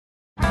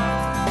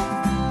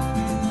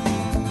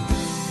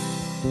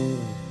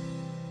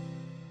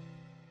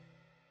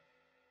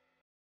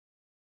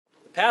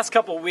Past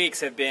couple weeks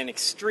have been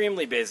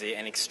extremely busy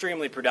and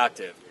extremely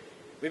productive.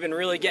 We've been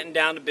really getting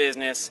down to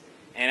business,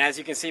 and as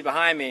you can see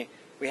behind me,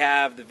 we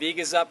have the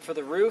vigas up for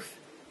the roof,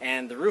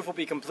 and the roof will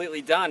be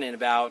completely done in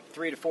about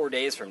 3 to 4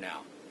 days from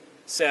now.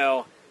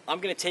 So I'm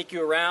going to take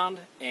you around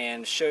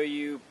and show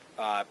you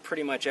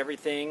pretty much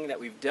everything that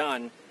we've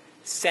done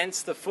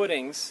since the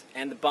footings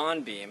and the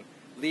bond beam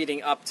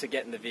leading up to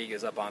getting the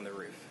vigas up on the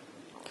roof.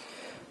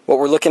 What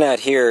we're looking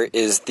at here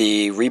is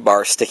the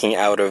rebar sticking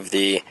out of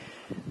the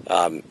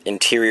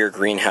interior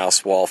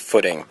greenhouse wall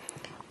footing.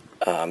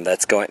 And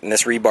this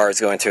rebar is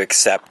going to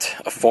accept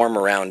a form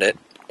around it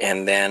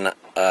and then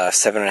a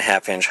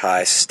 7.5 inch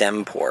high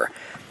stem pour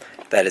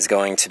that is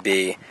going to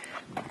be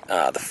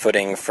the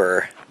footing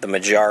for the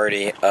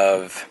majority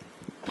of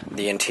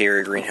the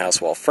interior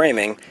greenhouse wall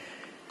framing,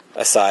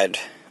 aside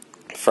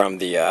from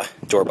the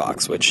door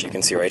box, which you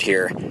can see right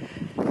here,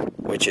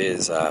 which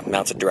is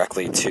mounted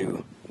directly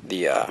to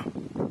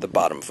the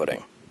bottom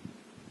footing.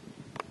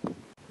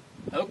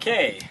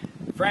 Okay,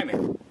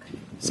 framing.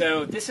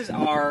 So this is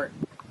our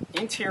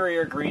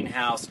interior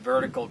greenhouse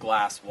vertical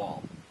glass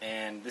wall,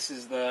 and this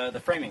is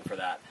the framing for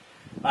that.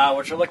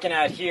 What you're looking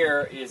at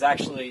here is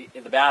actually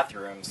in the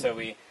bathroom. So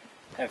we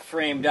have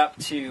framed up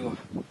to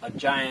a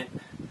giant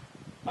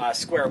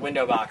square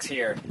window box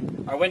here.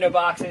 Our window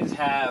boxes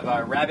have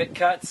rabbet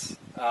cuts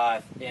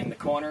in the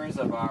corners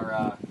of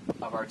our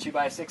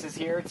 2x6s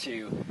here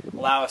to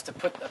allow us to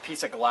put a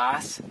piece of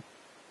glass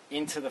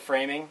into the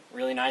framing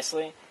really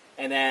nicely.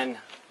 And then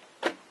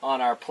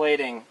on our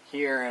plating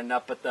here and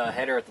up at the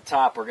header at the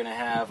top, we're going to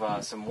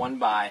have some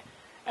 1x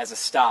as a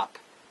stop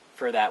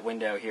for that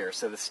window here.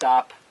 So the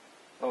stop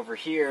over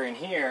here and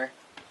here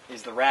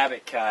is the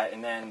rabbet cut,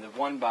 and then the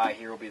 1x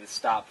here will be the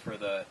stop for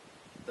the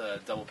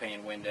double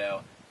pane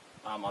window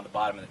on the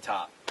bottom and the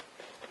top.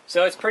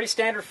 So it's pretty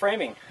standard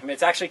framing. I mean,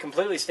 it's actually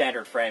completely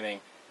standard framing.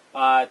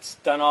 It's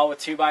done all with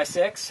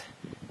 2x6,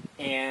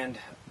 and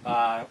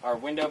our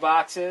window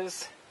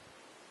boxes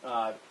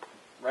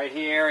right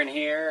here,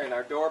 and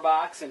our door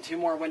box, and 2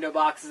 more window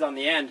boxes on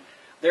the end.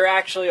 They're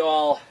actually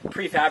all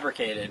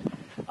prefabricated.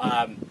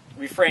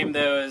 We frame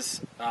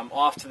those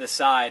off to the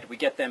side. We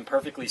get them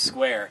perfectly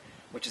square,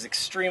 which is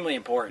extremely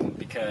important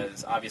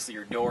because obviously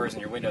your doors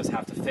and your windows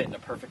have to fit in a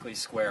perfectly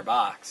square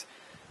box,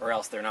 or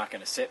else they're not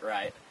going to sit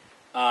right.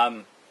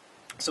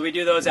 So we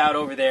do those out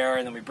over there,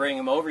 and then we bring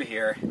them over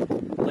here,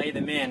 lay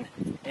them in,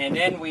 and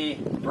then we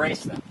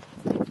brace them.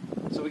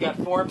 So we got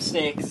form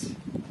stakes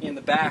in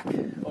the back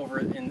over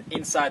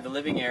inside the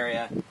living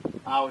area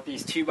with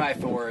these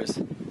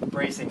 2x4s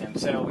bracing them.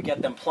 So we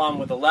get them plumb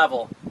with a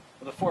level.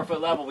 With a 4-foot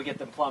level, we get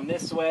them plumb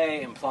this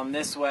way and plumb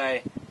this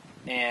way,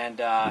 and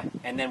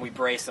then we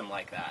brace them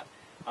like that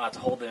to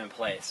hold them in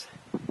place.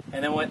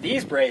 And then what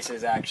these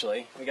braces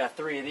actually, we got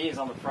 3 of these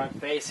on the front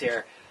face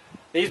here.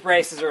 These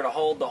braces are to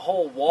hold the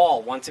whole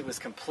wall once it was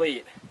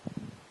complete,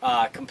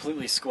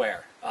 completely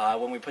square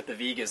when we put the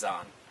vigas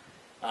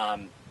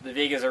on. The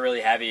vigas are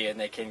really heavy and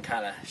they can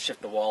kind of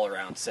shift the wall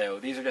around. So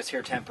these are just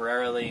here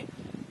temporarily.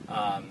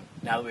 Now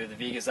that we have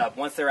the vigas up,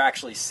 once they're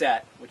actually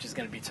set, which is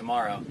going to be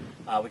tomorrow,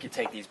 we can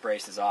take these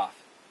braces off.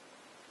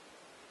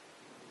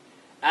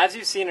 As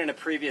you've seen in a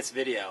previous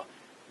video,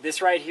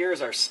 this right here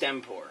is our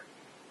stem pour.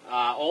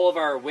 All of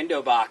our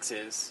window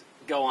boxes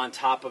go on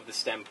top of the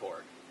stem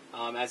pour.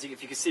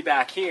 If you can see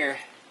back here,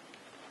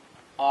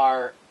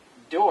 our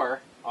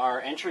door, our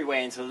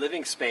entryway into the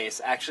living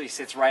space actually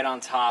sits right on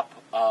top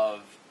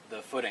of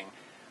the footing.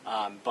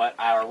 But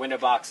our window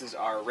boxes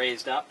are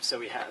raised up, so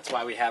that's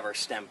why we have our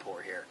stem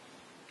pour here.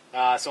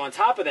 So on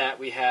top of that,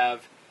 we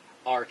have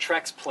our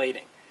Trex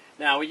plating.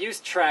 Now, we use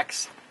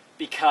Trex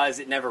because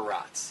it never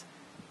rots.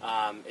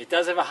 It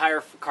does have a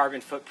higher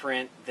carbon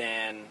footprint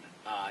than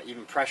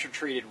even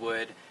pressure-treated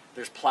wood.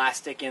 There's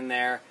plastic in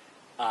there,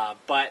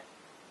 but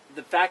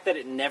the fact that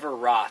it never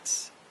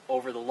rots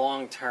over the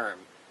long term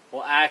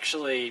will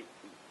actually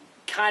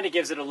kind of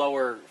gives it a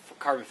lower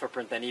carbon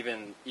footprint than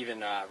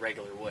even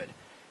regular wood,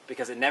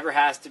 because it never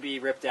has to be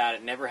ripped out,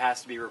 it never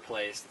has to be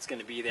replaced. It's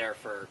going to be there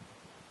for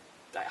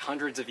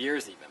hundreds of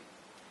years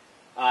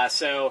even.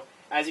 So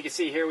as you can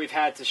see here, we've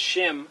had to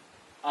shim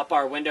up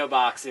our window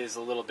boxes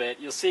a little bit.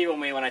 You'll see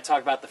when I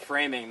talk about the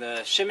framing,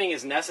 the shimming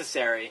is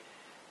necessary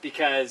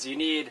because you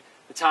need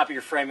the top of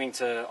your framing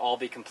to all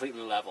be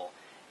completely level.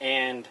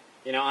 And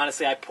you know,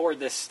 honestly, I poured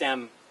this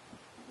stem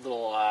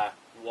little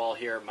wall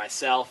here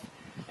myself,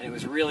 and it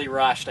was really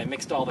rushed. I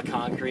mixed all the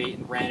concrete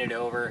and ran it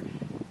over,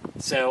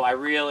 so I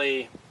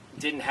really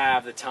didn't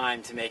have the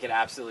time to make it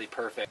absolutely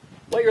perfect.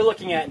 What you're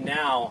looking at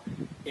now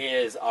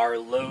is our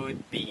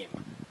load beam.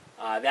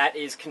 That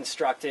is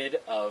constructed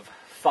of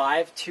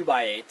 5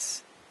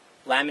 2x8s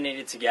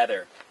laminated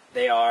together.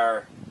 They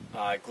are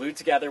glued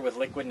together with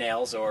liquid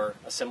nails or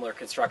a similar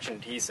construction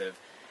adhesive,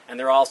 and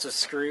they're also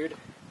screwed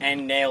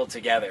and nailed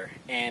together.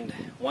 And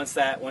once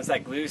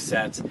that glue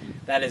sets,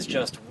 that is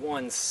just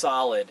one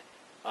solid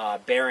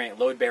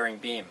load-bearing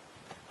beam.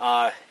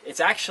 It's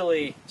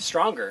actually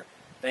stronger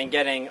than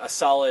getting a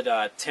solid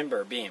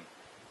timber beam.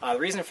 The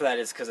reason for that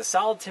is because a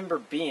solid timber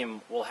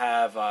beam will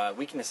have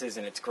weaknesses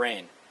in its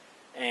grain,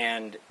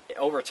 and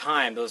over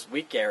time, those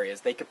weak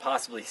areas, they could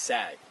possibly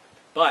sag.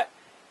 But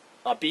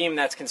a beam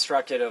that's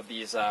constructed of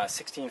these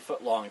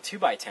 16-foot long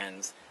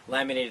 2x10s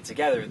laminated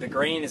together, the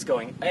grain is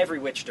going every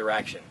which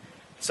direction.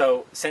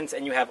 So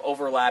and you have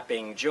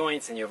overlapping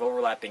joints and you have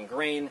overlapping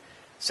grain,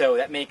 so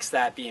that makes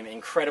that beam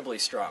incredibly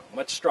strong,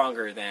 much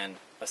stronger than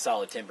a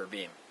solid timber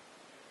beam.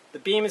 The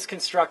beam is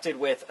constructed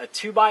with a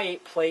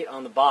 2x8 plate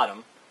on the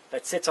bottom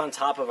that sits on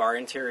top of our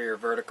interior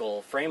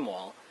vertical frame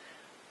wall,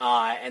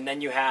 and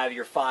then you have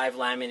your 5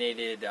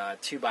 laminated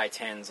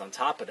 2x10s on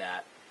top of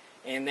that,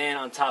 and then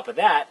on top of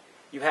that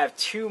you have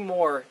 2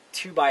 more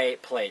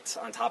 2x8 plates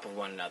on top of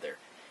one another,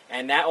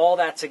 and all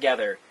that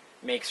together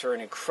makes for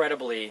an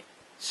incredibly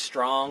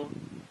strong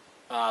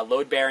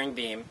load-bearing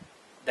beam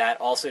that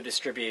also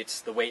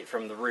distributes the weight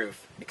from the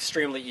roof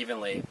extremely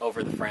evenly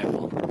over the frame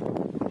wall.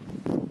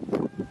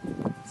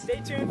 Stay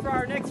tuned for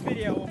our next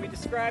video when we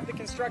describe the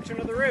construction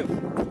of the roof.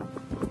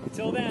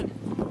 Until then.